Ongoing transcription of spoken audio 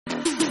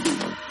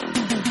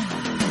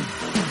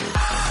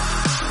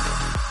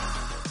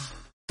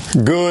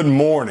Good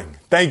morning.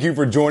 Thank you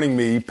for joining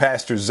me,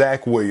 Pastor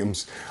Zach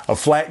Williams of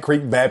Flat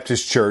Creek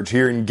Baptist Church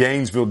here in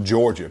Gainesville,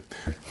 Georgia.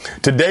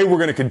 Today we're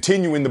going to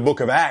continue in the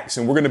book of Acts,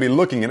 and we're going to be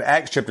looking at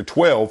Acts chapter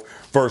 12,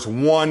 verse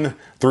 1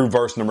 through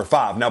verse number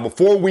 5. Now,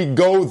 before we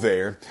go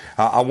there,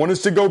 I want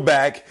us to go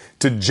back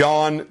to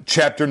John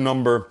chapter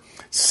number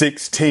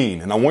 16,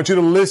 and I want you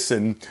to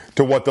listen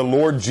to what the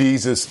Lord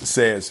Jesus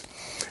says.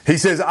 He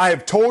says, "I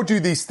have told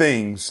you these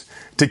things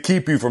to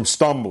keep you from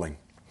stumbling.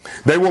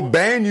 They will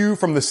ban you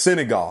from the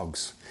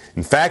synagogues.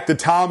 In fact, the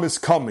time is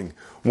coming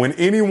when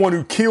anyone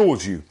who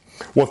kills you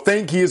will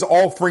think he is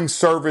offering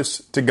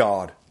service to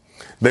God.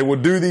 They will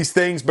do these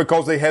things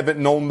because they haven't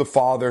known the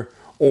Father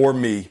or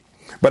me.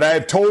 But I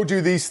have told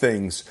you these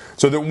things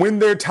so that when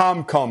their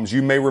time comes,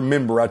 you may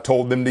remember I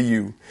told them to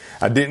you.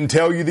 I didn't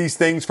tell you these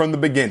things from the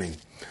beginning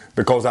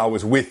because I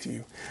was with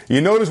you."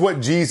 You notice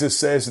what Jesus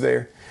says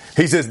there?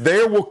 He says,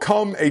 there will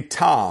come a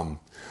time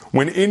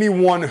when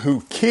anyone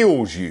who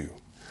kills you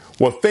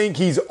will think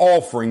he's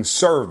offering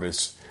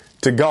service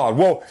to God.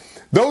 Well,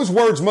 those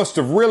words must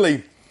have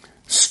really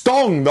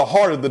stung the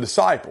heart of the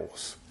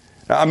disciples.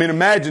 I mean,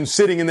 imagine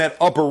sitting in that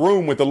upper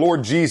room with the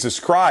Lord Jesus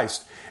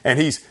Christ, and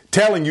he's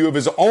telling you of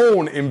his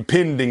own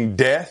impending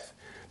death,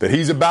 that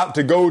he's about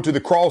to go to the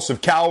cross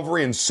of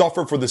Calvary and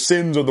suffer for the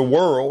sins of the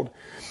world.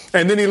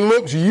 And then he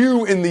looks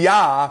you in the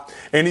eye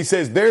and he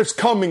says, there's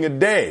coming a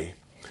day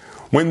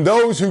when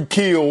those who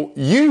kill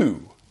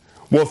you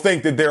will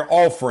think that they're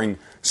offering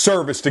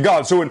service to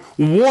God. So in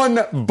one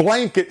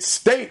blanket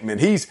statement,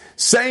 he's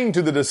saying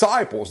to the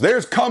disciples,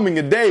 there's coming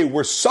a day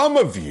where some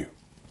of you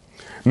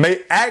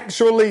may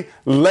actually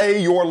lay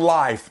your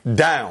life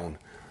down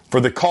for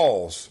the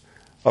cause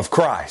of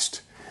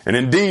Christ. And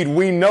indeed,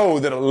 we know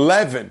that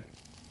 11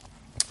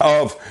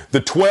 of the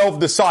 12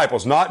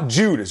 disciples, not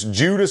Judas.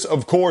 Judas,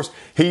 of course,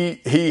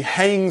 he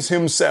hangs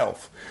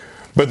himself.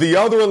 But the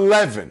other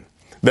 11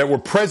 that were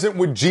present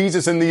with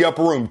Jesus in the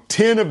upper room,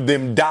 10 of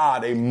them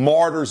died a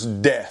martyr's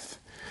death.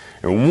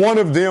 And one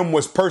of them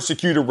was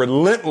persecuted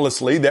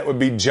relentlessly. That would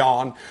be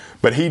John.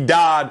 But he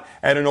died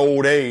at an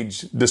old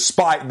age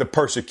despite the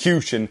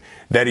persecution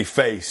that he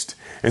faced.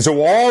 And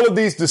so all of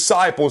these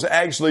disciples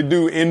actually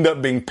do end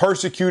up being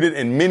persecuted,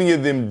 and many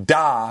of them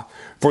die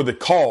for the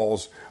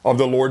cause of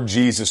the Lord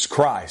Jesus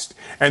Christ.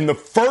 And the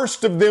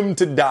first of them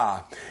to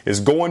die is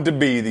going to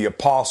be the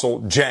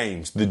Apostle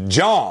James, the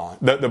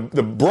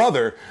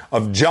brother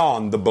of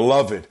John the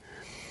Beloved.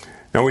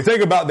 Now we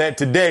think about that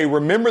today.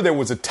 Remember, there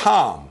was a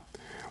time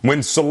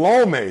when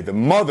Salome, the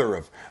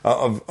mother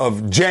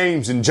of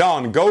James and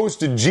John, goes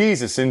to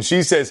Jesus and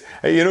she says,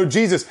 hey, you know,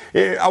 Jesus,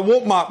 I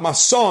want my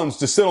sons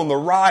to sit on the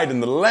right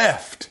and the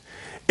left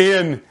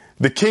in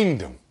the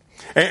kingdom.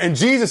 And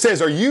Jesus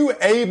says, are you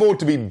able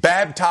to be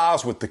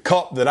baptized with the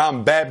cup that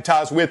I'm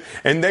baptized with?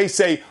 And they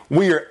say,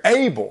 we are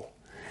able.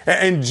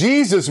 And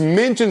Jesus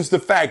mentions the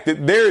fact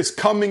that there is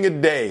coming a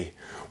day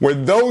where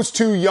those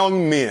two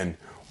young men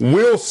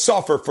will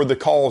suffer for the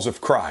cause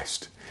of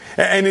Christ.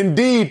 And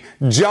indeed,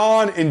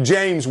 John and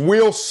James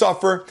will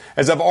suffer,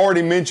 as I've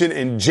already mentioned,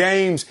 and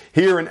James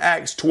here in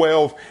Acts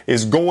 12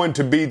 is going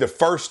to be the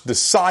first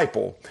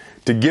disciple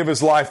to give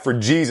his life for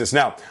Jesus.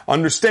 Now,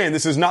 understand,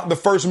 this is not the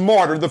first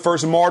martyr. The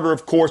first martyr,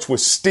 of course,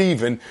 was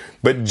Stephen,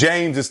 but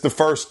James is the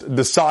first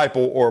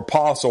disciple or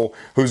apostle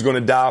who's going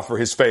to die for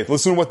his faith.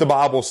 Listen to what the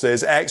Bible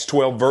says, Acts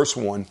 12, verse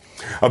 1.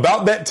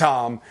 About that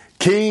time,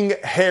 King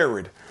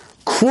Herod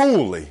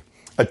cruelly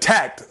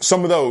attacked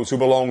some of those who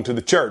belonged to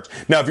the church.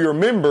 Now, if you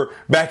remember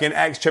back in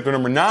Acts chapter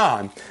number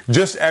 9,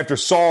 just after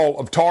Saul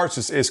of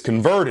Tarsus is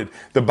converted,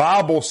 the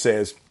Bible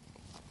says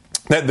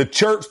that the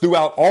church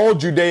throughout all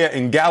Judea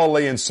and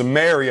Galilee and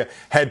Samaria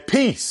had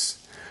peace.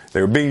 They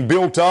were being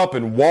built up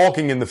and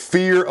walking in the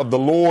fear of the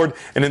Lord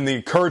and in the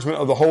encouragement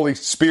of the Holy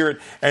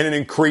Spirit, and it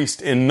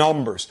increased in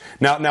numbers.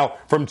 Now,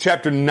 from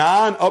chapter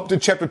 9 up to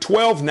chapter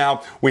 12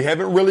 now, we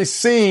haven't really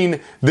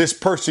seen this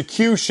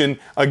persecution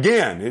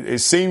again. It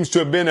seems to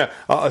have been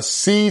a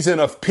season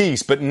of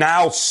peace, but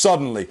now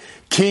suddenly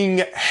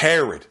King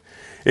Herod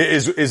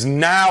is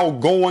now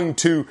going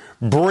to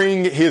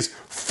bring his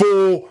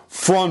full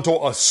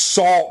frontal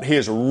assault,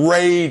 his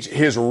rage,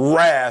 his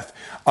wrath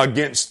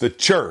against the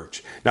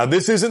church. Now,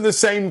 this isn't the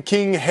same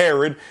King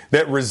Herod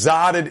that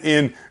resided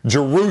in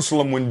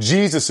Jerusalem when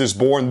Jesus is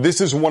born. This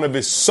is one of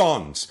his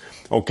sons.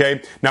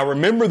 Okay. Now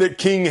remember that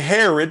King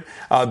Herod,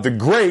 the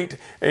Great,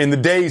 in the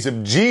days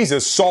of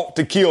Jesus, sought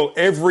to kill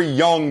every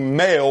young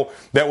male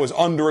that was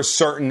under a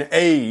certain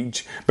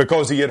age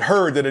because he had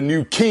heard that a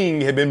new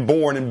king had been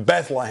born in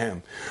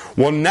Bethlehem.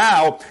 Well,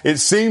 now it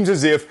seems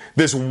as if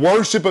this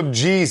worship of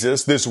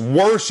Jesus, this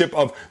worship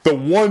of the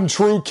one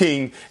true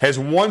king, has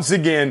once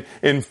again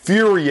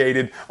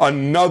infuriated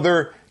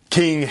another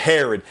King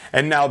Herod.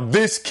 And now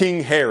this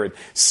King Herod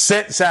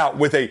sets out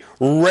with a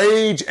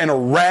rage and a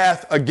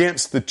wrath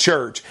against the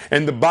church.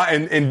 And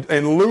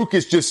Luke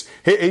is just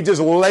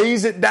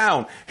lays it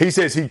down. He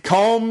says he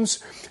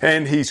comes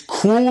and he's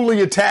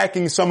cruelly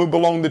attacking some who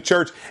belong to the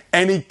church,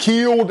 and he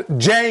killed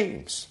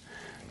James.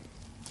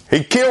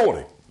 He killed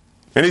him.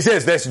 And he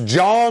says that's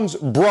John's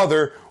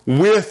brother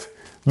with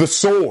the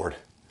sword.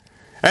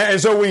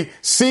 And so we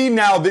see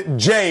now that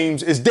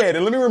James is dead.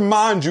 And let me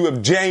remind you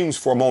of James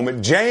for a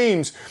moment.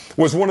 James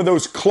was one of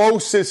those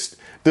closest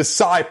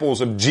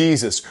disciples of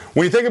Jesus.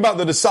 When you think about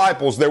the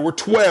disciples, there were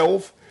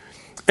 12.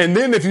 And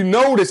then if you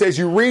notice, as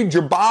you read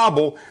your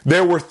Bible,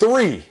 there were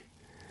 3.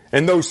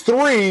 And those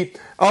 3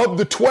 of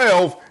the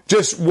 12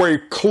 just were a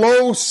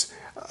close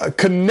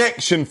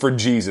connection for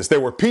Jesus. There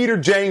were Peter,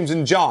 James,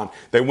 and John.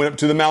 They went up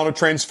to the Mount of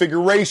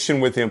Transfiguration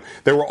with him.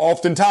 There were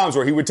often times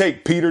where he would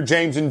take Peter,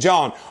 James, and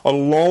John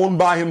alone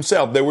by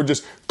himself. They were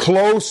just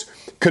close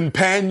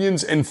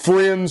companions and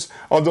friends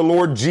of the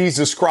Lord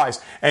Jesus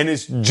Christ. And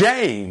it's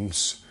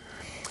James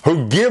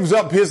who gives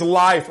up his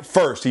life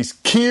first. He's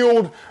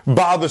killed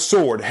by the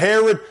sword.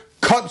 Herod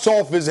cuts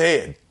off his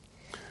head.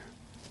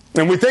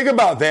 And we think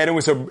about that, and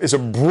it's a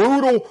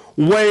brutal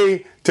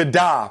way to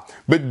die.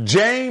 But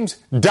James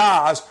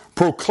dies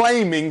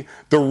proclaiming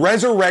the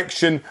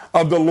resurrection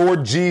of the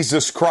Lord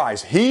Jesus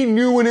Christ. He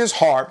knew in his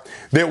heart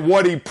that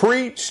what he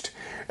preached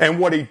and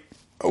what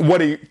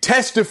he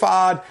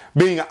testified,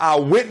 being an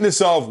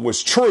eyewitness of,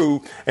 was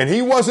true, and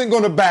he wasn't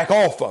going to back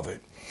off of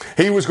it.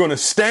 He was going to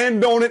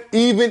stand on it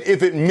even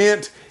if it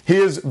meant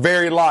his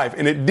very life.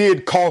 And it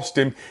did cost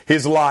him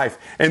his life.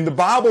 And the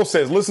Bible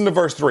says, listen to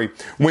verse 3,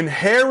 when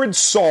Herod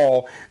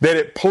saw that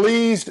it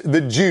pleased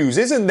the Jews.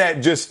 Isn't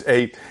that just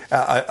a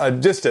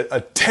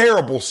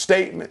terrible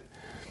statement?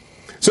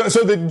 So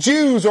the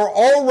Jews are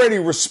already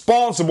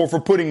responsible for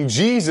putting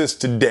Jesus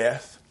to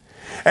death.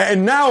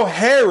 And now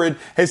Herod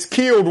has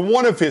killed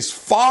one of his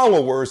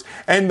followers.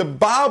 And the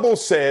Bible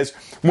says,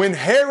 when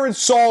Herod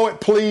saw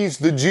it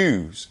pleased the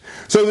Jews.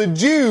 So the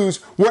Jews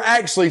were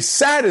actually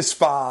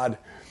satisfied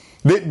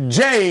that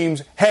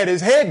James had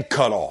his head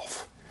cut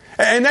off.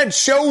 And that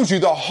shows you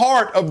the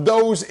heart of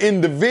those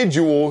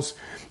individuals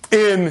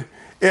who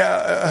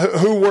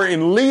were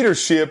in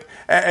leadership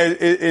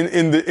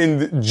in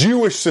the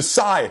Jewish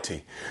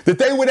society. That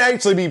they would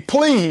actually be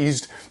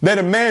pleased that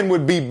a man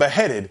would be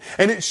beheaded.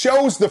 And it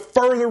shows the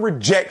further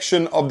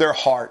rejection of their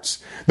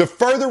hearts, the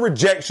further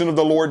rejection of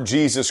the Lord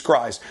Jesus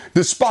Christ.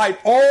 Despite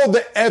all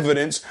the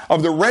evidence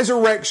of the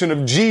resurrection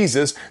of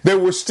Jesus, there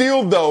were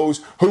still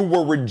those who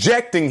were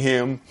rejecting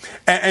him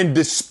and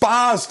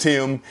despised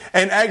him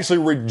and actually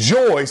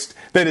rejoiced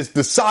that his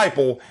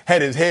disciple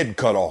had his head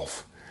cut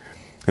off.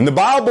 And the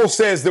Bible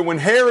says that when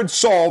Herod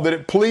saw that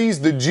it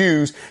pleased the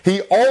Jews,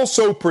 he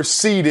also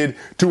proceeded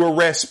to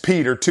arrest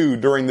Peter too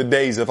during the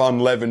days of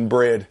unleavened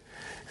bread.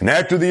 And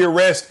after the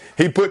arrest,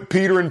 he put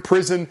Peter in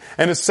prison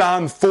and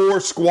assigned 4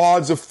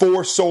 squads of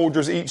 4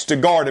 soldiers each to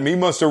guard him. He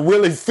must have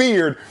really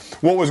feared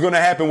what was going to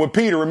happen with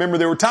Peter. Remember,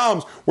 there were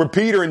times where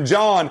Peter and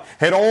John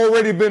had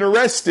already been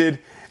arrested,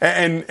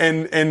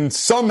 and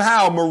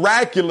somehow,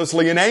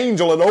 miraculously, an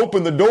angel had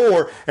opened the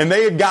door and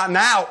they had gotten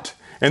out.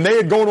 And they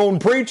had gone on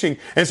preaching.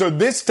 And so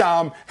this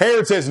time,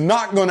 Herod says,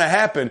 not going to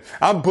happen.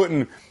 I'm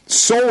putting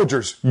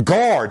soldiers,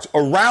 guards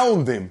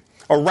around them,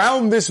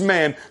 around this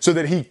man, so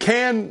that he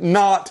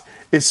cannot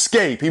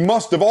escape. He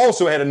must have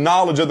also had a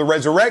knowledge of the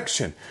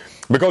resurrection.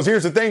 Because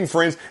here's the thing,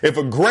 friends. If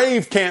a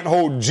grave can't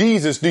hold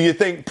Jesus, do you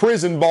think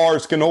prison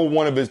bars can hold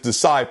one of his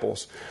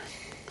disciples?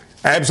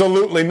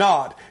 Absolutely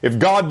not. If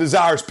God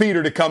desires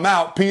Peter to come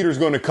out, Peter's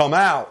going to come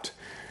out.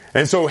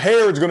 And so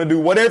Herod's going to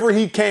do whatever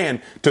he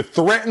can to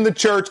threaten the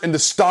church and to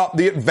stop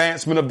the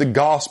advancement of the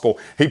gospel.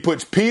 He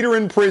puts Peter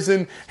in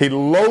prison. He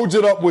loads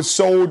it up with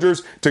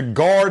soldiers to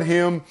guard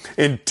him,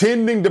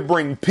 intending to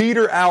bring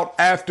Peter out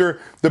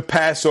after the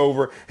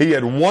Passover. He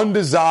had one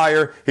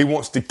desire. He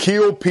wants to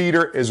kill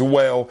Peter as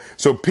well.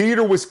 So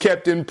Peter was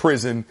kept in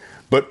prison,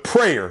 but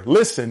prayer,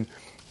 listen,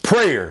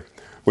 prayer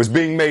was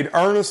being made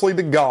earnestly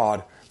to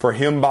God for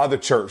him by the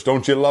church.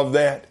 Don't you love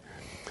that?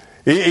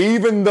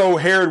 Even though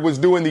Herod was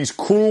doing these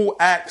cruel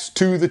acts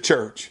to the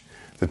church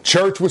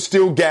was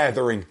still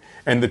gathering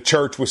and the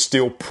church was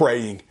still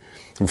praying.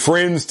 And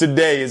friends,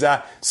 today, as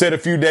I said a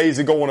few days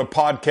ago on a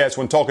podcast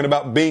when talking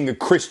about being a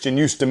Christian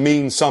used to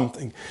mean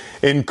something,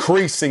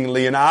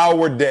 increasingly in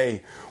our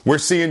day, we're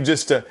seeing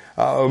just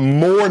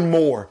more and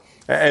more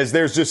as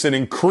there's just an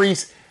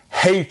increased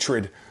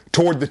hatred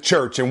toward the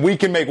church. And we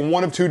can make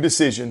one of 2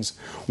 decisions.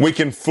 We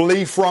can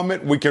flee from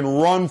it. We can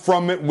run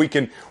from it. We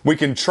can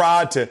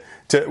try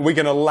we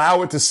can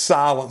allow it to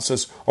silence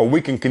us, or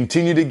we can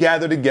continue to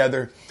gather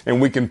together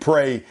and we can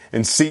pray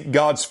and seek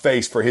God's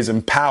face for his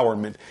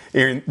empowerment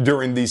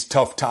during these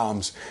tough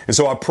times. And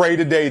so I pray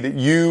today that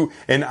you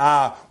and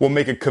I will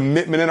make a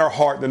commitment in our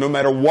heart that no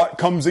matter what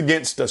comes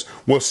against us,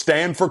 we'll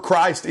stand for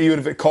Christ even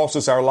if it costs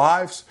us our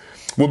lives.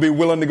 We'll be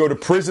willing to go to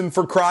prison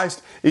for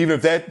Christ even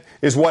if that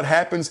is what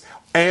happens.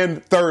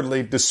 And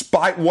thirdly,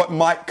 despite what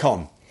might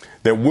come,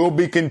 that we'll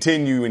be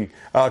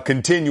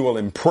continual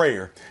in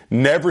prayer,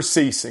 never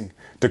ceasing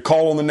to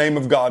call on the name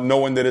of God,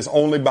 knowing that it's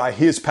only by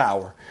his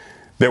power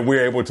that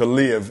we're able to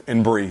live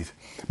and breathe.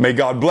 May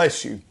God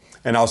bless you,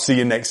 and I'll see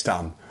you next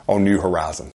time on New Horizon.